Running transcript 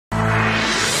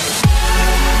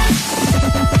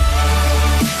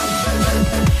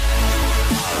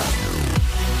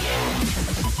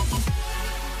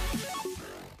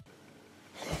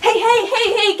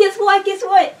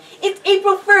It's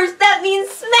April 1st. That means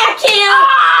smack him!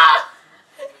 Ah!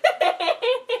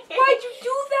 Why'd you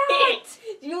do that?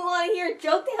 Do you want to hear a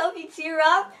joke to help you cheer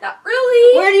up? Not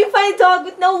really. Where do you find a dog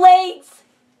with no legs?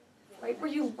 Right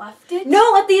where you left it?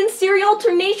 No, at the in-serial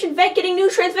alternation vet getting new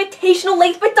transvectational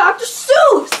legs by Dr.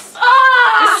 Seuss!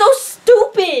 Ah! You're so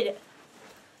stupid!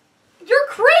 You're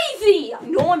crazy!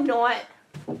 No, I'm not.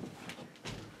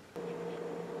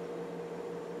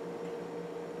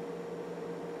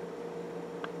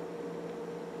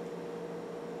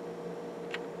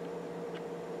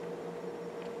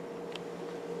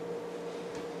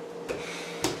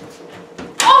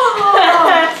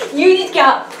 Oh! You just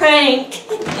got pranked.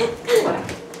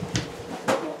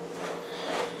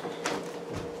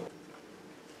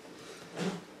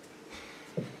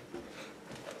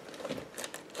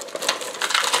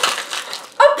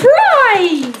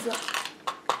 Prize!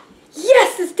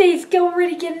 Yes, this day's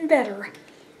already getting better.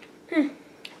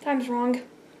 Time's wrong.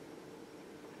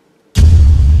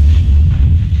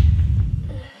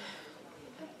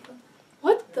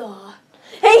 What the?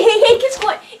 Hey, guess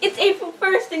what? It's April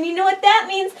 1st, and you know what that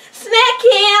means? Smack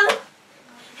him!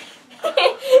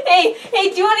 Hey,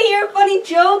 do you want to hear a funny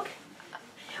joke?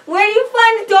 Where do you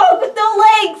find a dog with no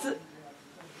legs?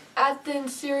 At the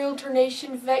serial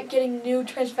alternation vet getting new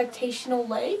transvectational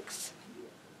legs?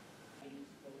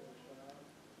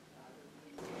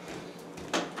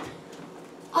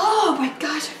 Oh my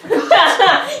gosh, I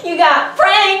forgot. You got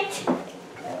pranked!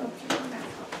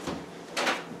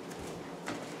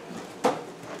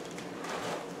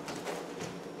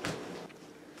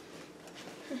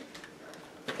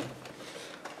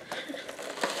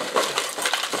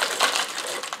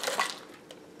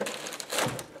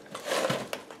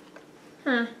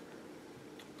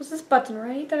 Was this button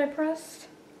right that I pressed?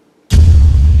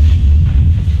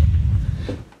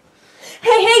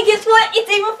 Hey, guess what? It's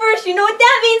April 1st. You know what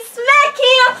that means? Smack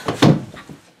him!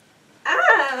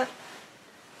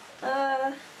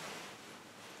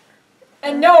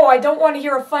 And no, I don't want to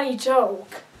hear a funny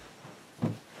joke.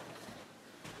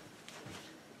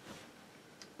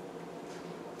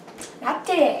 Not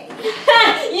today.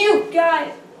 You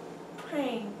got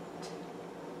pranked.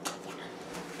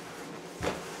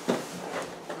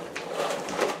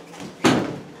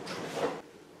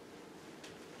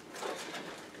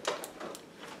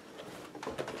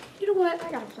 You know what?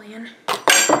 I got a plan.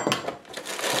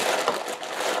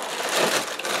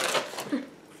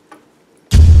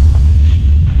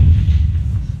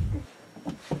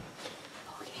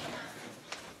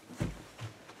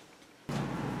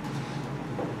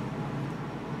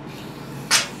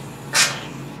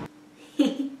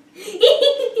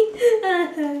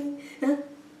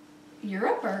 You're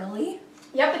up early.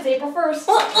 Yep, it's April 1st.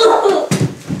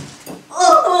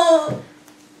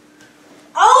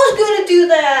 I was gonna do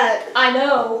that. I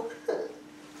know.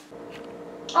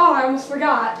 Oh, I almost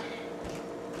forgot.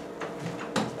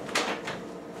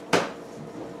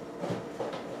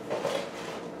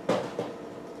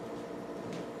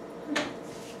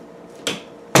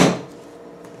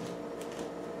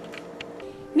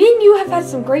 Me and you have had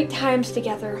some great times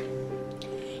together.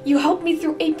 You helped me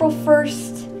through April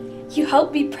 1st. You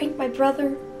helped me prank my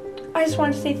brother. I just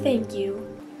want to say thank you.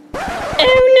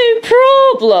 Oh, no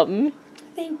problem.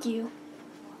 Thank you.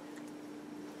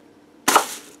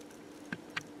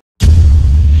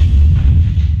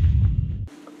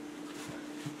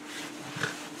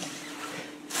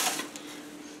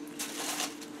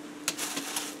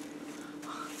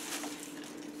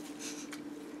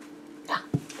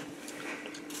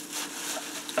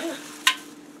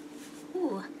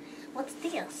 Ooh, what's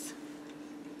this?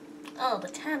 Oh, the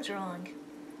time's wrong.